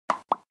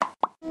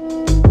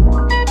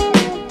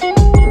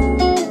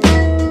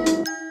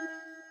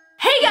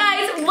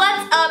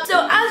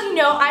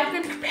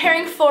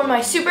preparing for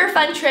my super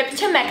fun trip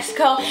to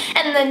Mexico,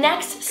 and the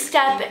next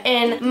step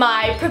in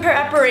my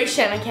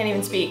preparation, I can't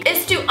even speak,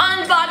 is to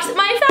unbox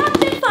my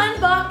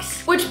Fabfitfun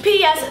box, which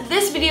PS,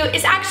 this video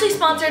is actually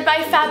sponsored by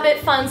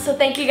Fabfitfun, so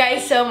thank you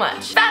guys so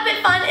much.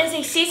 Fabfitfun is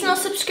a seasonal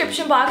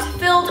subscription box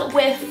filled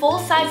with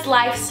full-size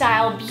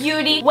lifestyle,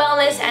 beauty,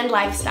 wellness, and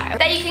lifestyle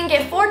that you can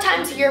get 4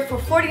 times a year for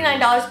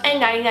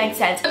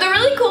 $49.99. The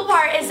really cool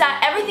part is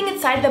that everything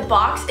inside the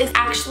box is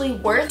actually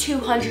worth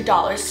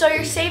 $200, so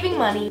you're saving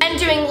money and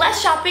doing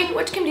less shopping,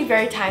 which can be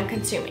very time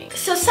consuming.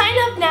 So sign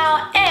up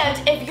now,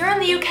 and if you're in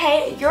the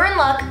UK, you're in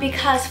luck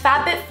because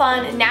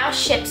Fabfitfun now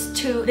ships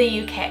to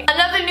the UK.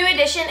 Another new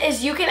addition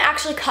is you can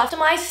actually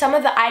customize some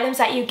of the items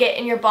that you get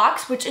in your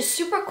box, which is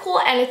super cool,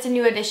 and it's a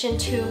new addition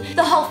to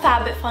the whole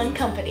Fabfitfun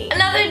company.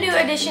 Another new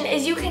addition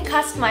is you can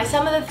customize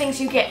some of the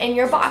things you get in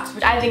your box,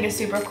 which I think is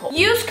super cool.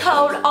 Use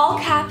code all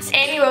caps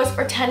annierose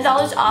for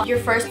 $10 off your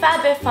first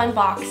Fabfitfun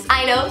box.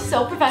 I know,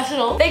 so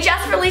professional. They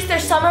just released their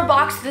summer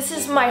box. This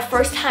is my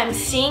first time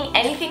seeing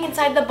anything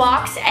inside the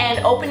box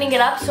and opening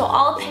it up, so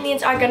all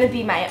opinions are gonna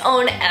be my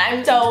own, and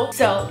I'm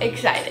so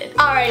excited.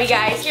 Alrighty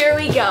guys, here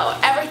we go.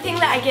 Everything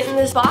that I get in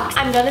this box,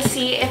 I'm gonna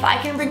see if I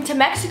can bring to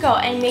Mexico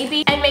and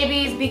maybe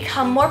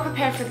become more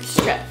prepared for this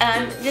trip,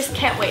 and I just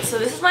can't wait. So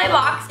this is my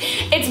box.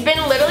 It's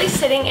been literally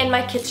sitting in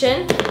my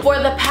kitchen for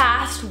the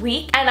past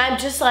week, and I'm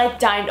just like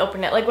dying to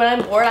open it. Like when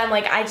I'm bored, I'm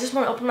like, I just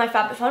want to open my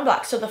Fabfitfun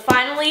box. So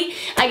finally,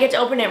 I get to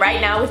open it right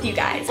now with you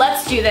guys.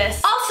 Let's do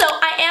this. Also,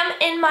 I am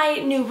in my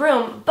new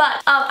room,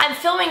 but I'm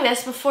filming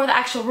this before the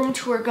actual room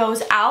tour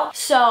goes out.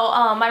 So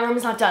my room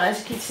is not done. As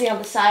you can see on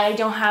the side, I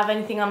don't have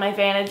anything on my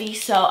vanity.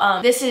 So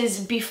this is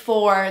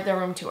before the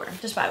room tour,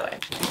 just by the way.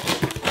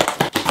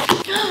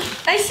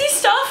 I see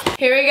stuff.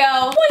 Here we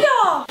go. Oh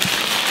yeah.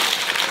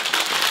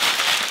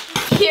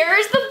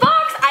 Here's the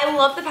box. I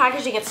love the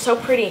packaging. It's so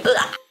pretty.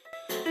 Ugh.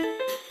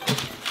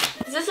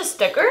 Is this a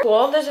sticker?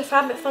 Cool. There's a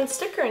Fabfitfun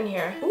sticker in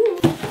here. Ooh.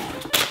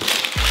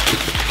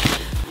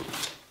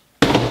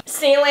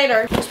 See you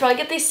later. I should probably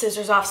get these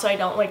scissors off so I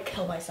don't like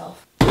kill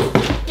myself.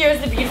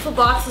 Here's the beautiful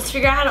box. Let's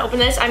figure out how to open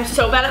this. I'm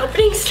so bad at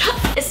opening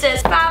stuff. It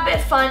says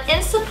Fabfitfun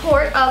in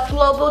support of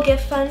Global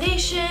Gift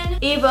Foundation,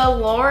 Eva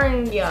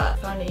Lornia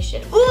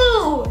Foundation.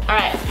 Ooh!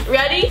 Alright,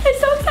 ready? I'm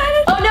so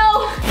excited. Oh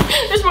no!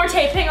 There's more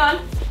tape, hang on.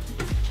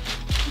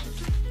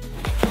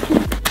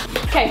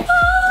 Okay.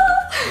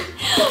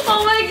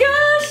 Oh my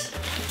gosh!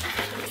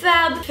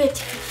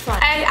 Fabfitfun.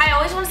 I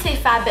always want to say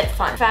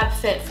Fabfitfun.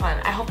 Fabfitfun.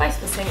 I hope I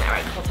still saying that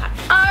right the whole time.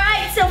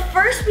 Alright, so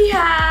first we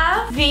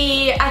have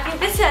I think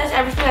this says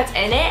everything that's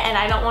in it, and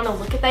I don't want to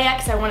look at that yet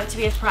because I want it to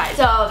be a surprise.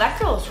 So that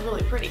girl is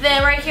really pretty.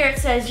 Then right here it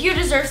says, you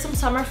deserve some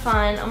summer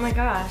fun. Oh my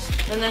gosh.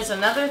 Then there's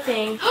another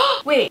thing.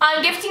 Wait,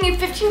 I'm gifting you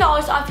 $15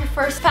 off your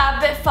first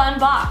Fabfitfun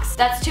box.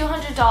 That's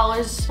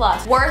 $200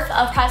 plus worth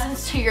of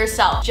presents to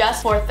yourself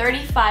just for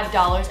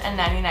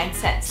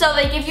 $35.99. So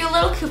they give you a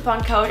little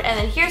coupon code, and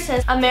then here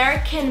says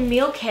American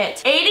Meal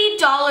Kit,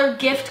 $80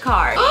 gift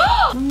card.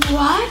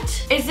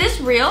 What? Is this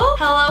real?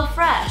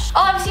 HelloFresh.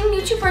 Oh, I've seen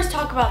YouTubers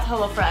talk about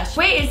HelloFresh.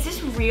 Wait, is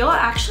this real?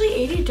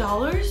 Actually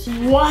 $80?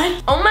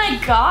 What? Oh my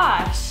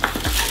gosh.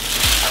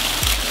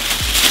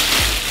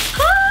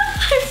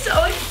 I'm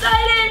so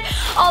excited.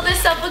 All this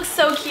stuff looks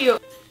so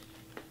cute.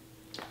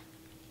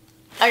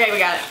 Okay, we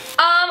got it.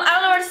 I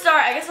don't know where to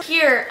start. I guess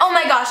here. Oh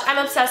my gosh, I'm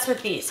obsessed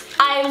with these.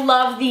 I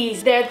love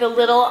these. They're the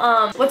little,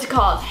 what's it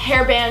called?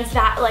 Hair bands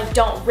that like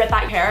don't rip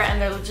out your hair, and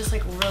they're just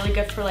like really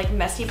good for like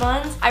messy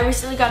buns. I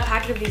recently got a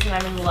packet of these and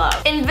I'm in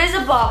love.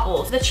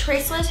 Invisibobbles, the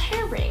traceless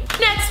hair ring.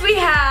 Next we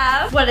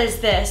have, what is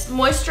this?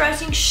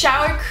 Moisturizing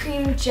shower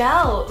cream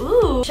gel.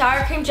 Ooh,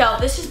 shower cream gel.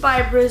 This is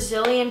by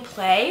Brazilian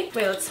Play.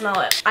 Wait, let's smell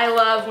it. I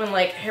love when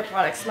like hair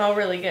products smell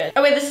really good.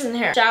 Oh wait, this isn't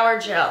hair. Shower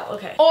gel,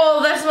 okay.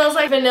 Oh, that smells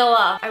like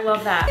vanilla. I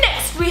love that.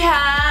 Next we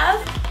have,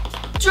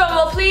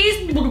 drumroll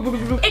please,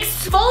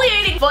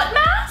 exfoliating foot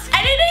mask.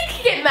 I didn't know you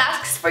could get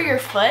masks for your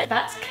foot.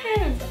 That's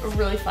kind of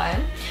really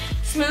fun.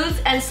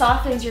 Smooths and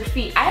softens your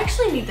feet. I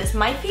actually need this.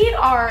 My feet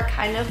are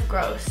kind of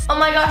gross. Oh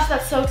my gosh,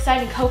 that's so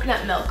exciting.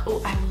 Coconut milk.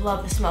 Oh, I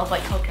love the smell of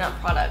like coconut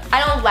product.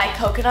 I don't like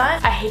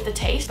coconut. I hate the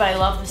taste, but I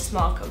love the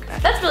smell of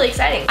coconut. That's really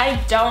exciting. I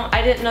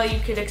didn't know you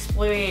could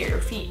exfoliate your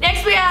feet.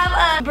 Next we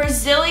have a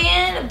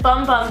Brazilian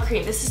Bum Bum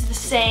cream. This is the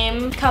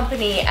same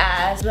company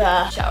as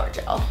the shower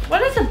gel.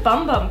 What is a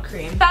Bum Bum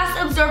cream? Fast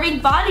absorbing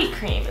body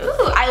cream.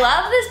 Ooh, I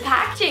love this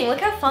packaging.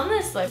 Look how fun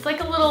this looks. It's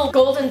like a little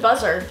golden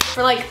buzzer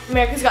for like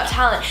America's Got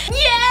Talent.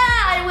 Yeah!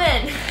 I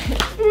win.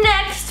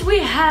 Next we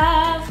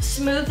have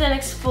smooth and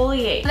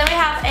exfoliate. Then we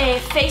have a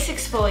face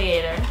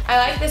exfoliator. I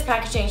like this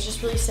packaging. It's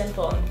just really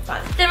simple and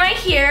fun. Then right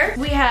here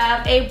we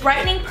have a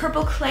brightening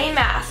purple clay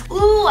mask.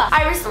 Ooh,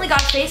 I recently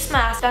got a face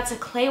mask. That's a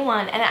clay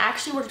one, and it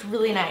actually worked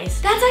really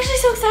nice. That's actually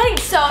so exciting.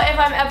 So if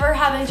I'm ever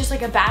having just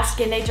like a bad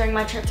skin day during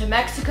my trip to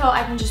Mexico,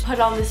 I can just put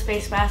on this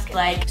face mask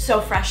like so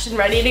fresh and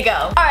ready to go.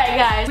 All right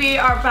guys, we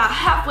are about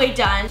halfway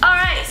done. All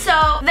right, so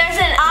there's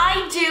an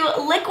I Do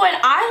liquid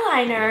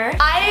eyeliner.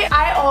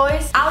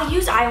 I'll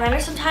use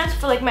eyeliner sometimes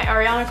for like my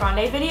Ariana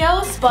Grande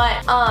videos,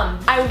 but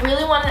I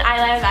really want an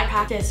eyeliner that I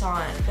practice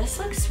on. This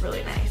looks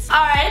really nice.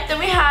 All right, then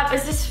we have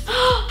is this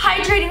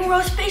hydrating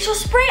rose facial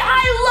spray.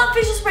 I love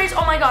facial sprays.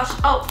 Oh my gosh.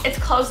 Oh, it's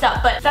closed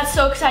up, but that's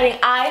so exciting.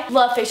 I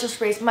love facial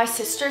sprays. My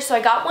sister, so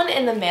I got one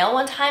in the mail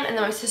one time and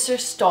then my sister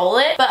stole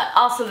it, but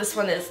also this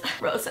one is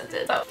rose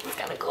scented, so it's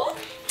kind of cool.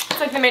 It's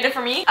like they made it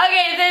for me.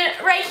 Okay,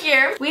 then right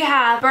here we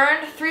have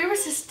burn 3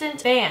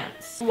 resistant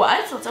bands.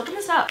 What? Let's open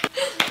this up.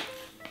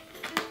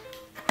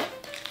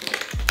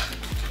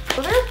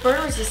 What are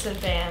burn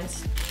resistant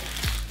bands?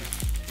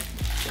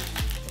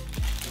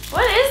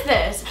 What is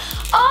this?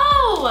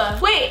 Oh,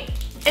 wait,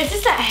 is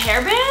this a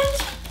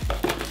hairband?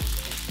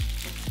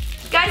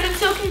 Guys, I'm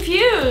so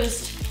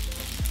confused.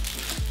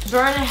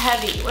 Burn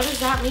heavy, what does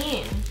that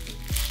mean?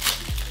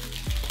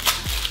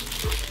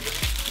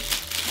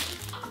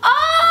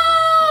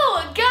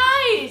 Oh,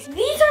 guys,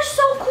 these are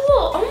so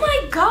cool. Oh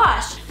my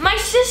gosh. My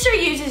sister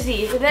uses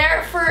these.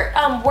 They're for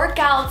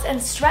workouts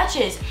and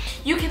stretches.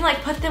 You can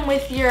like put them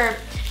with your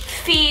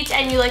feet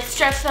and you like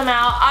stretch them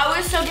out. I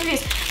was so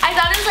confused. I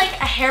thought it was like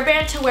a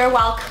hairband to wear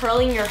while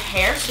curling your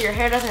hair so your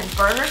hair doesn't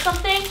burn or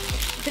something,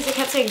 because it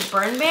kept saying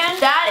burn band.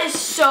 That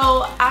is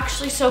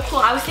actually so cool.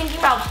 I was thinking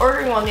about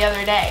ordering one the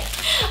other day.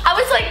 I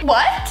was like,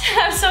 what?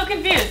 I'm so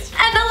confused.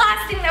 And the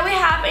last thing that we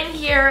have in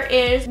here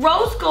is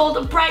rose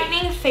gold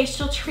brightening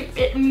facial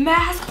treatment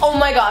mask. Oh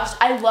my gosh,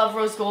 I love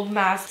rose gold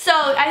masks. So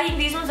I think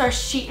these ones are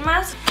sheet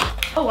masks.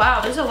 Oh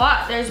wow, there's a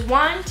lot. There's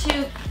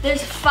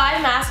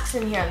 5 masks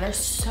in here and they're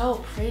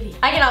so pretty.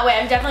 I cannot wait.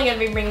 I'm definitely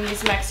gonna be bringing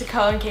these to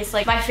Mexico in case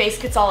like my face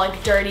gets all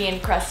like dirty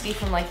and crusty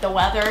from like the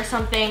weather or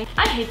something.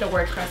 I hate the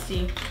word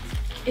crusty.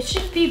 It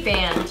should be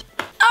banned.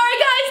 Alright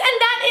guys,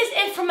 and that is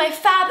it for my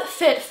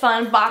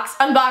Fabfitfun box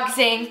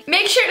unboxing.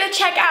 Make sure to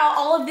check out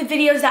all of the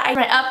videos that I did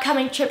my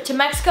upcoming trip to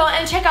Mexico,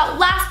 and check out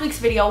last week's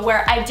video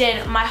where I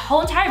did my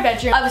whole entire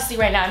bedroom. Obviously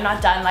right now I'm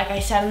not done like I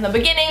said in the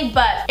beginning,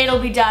 but it'll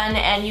be done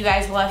and you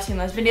guys will have seen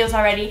those videos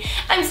already.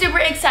 I'm super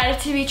excited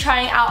to be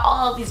trying out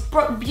all of these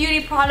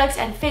beauty products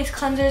and face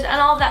cleansers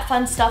and all of that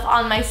fun stuff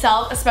on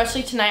myself,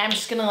 especially tonight. I'm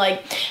just gonna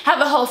like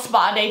have a whole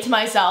spa day to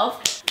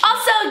myself.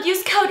 Also,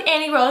 use code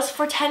annierose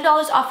for $10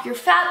 off your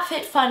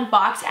Fabfitfun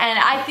box, and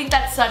I think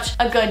that's such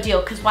a good deal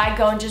because why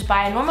go and just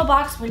buy a normal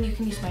box when you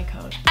can use my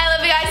code. I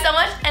love you guys so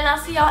much, and I'll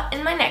see y'all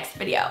in my next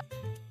video.